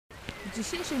W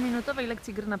dzisiejszej minutowej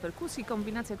lekcji gry na perkusji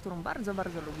kombinacja, którą bardzo,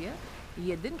 bardzo lubię.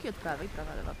 Jedynki od prawej,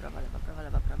 prawa, lewa, prawa, lewa, prawa,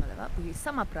 lewa, prawa, lewa, później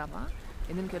sama prawa,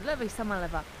 jedynki od lewej, sama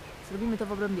lewa. Zrobimy to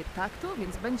w obrębie taktu,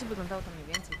 więc będzie wyglądało to mniej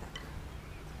więcej tak.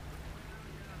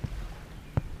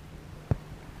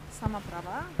 Sama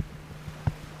prawa,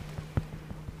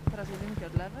 teraz jedynki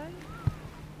od lewej,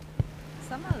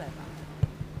 sama lewa.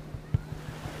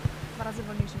 Dwa razy w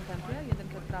wolniejszym tempie,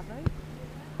 jedynki od prawej,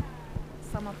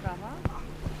 sama prawa,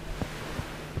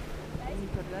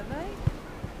 jedynki od lewej,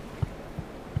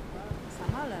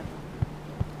 sama lewa,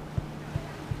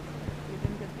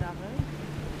 jedynki od prawej,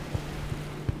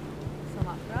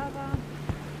 sama prawa,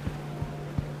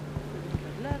 jedynki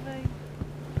od lewej,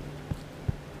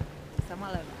 sama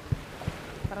lewa.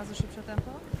 Dwa razy szybsze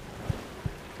tempo.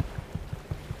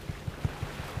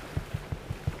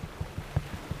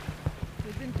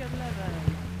 Jedynki od lewej,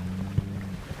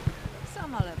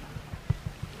 sama lewa.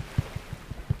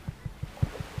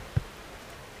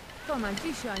 To na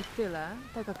dzisiaj tyle,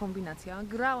 taka kombinacja.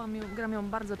 Gram ją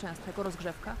bardzo często jako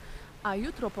rozgrzewka, a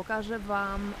jutro pokażę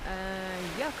Wam,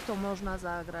 jak to można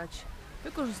zagrać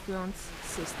wykorzystując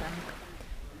system,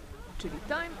 czyli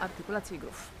time, artykulację i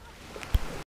groove.